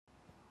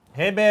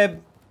Hey, babe.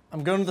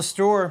 I'm going to the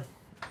store.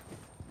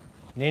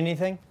 Need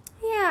anything?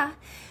 Yeah.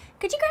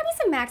 Could you grab me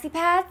some Maxi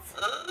pads?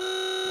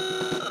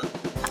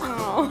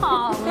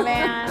 Oh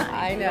man,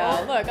 I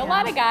know. Look, a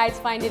lot of guys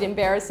find it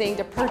embarrassing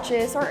to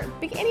purchase or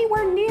be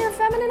anywhere near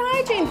feminine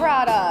hygiene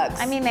products.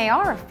 I mean, they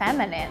are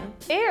feminine.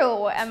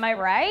 Ew, am I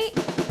right?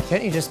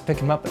 Can't you just pick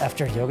him up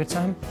after yoga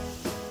time?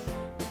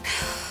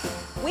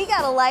 We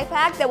got a life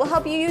hack that will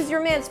help you use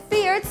your man's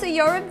fear to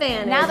your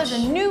advantage. Now there's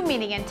a new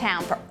meeting in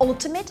town for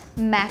ultimate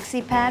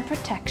maxi pad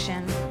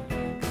protection.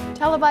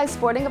 Televised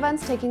sporting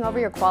events taking over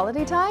your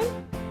quality time?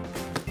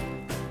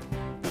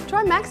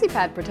 Try Maxi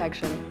Pad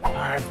protection. All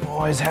right,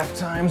 boys,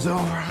 halftime's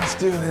over. Let's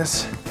do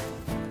this.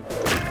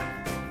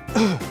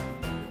 Does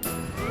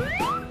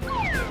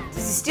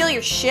he steal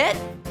your shit?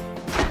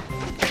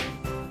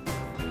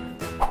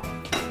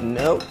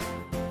 Nope.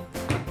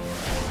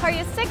 Are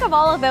you sick of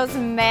all of those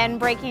men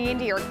breaking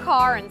into your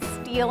car and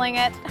stealing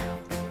it?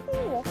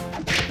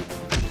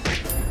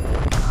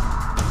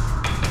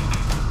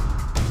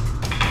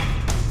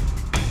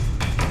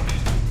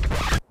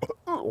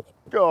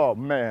 Oh,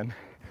 man.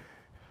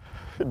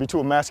 It'd be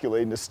too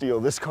emasculating to steal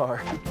this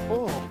car.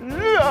 Oh,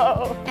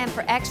 no! And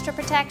for extra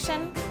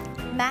protection,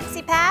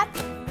 Maxi pad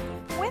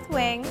with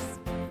wings.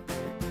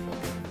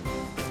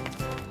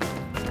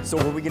 So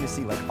what are we gonna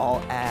see? Like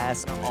all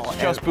ass, all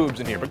Just boobs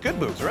in here, but good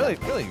boobs, really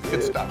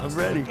good stuff. I'm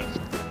ready.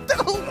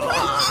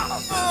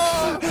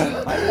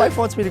 My wife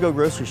wants me to go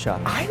grocery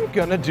shopping. I'm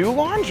gonna do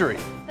laundry.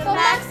 The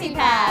Maxi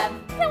pad.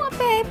 You know what,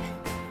 babe?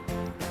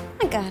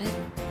 I got it.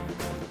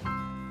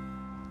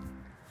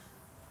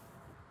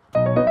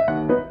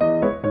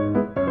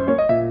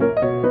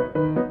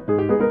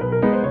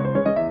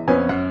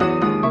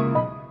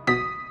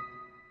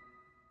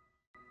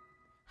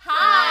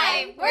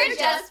 Hi, we're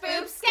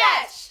JustBoobs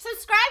Sketch.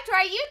 Subscribe to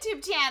our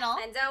YouTube channel.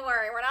 And don't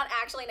worry, we're not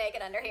actually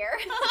naked under here.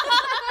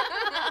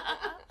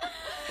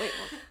 Wait,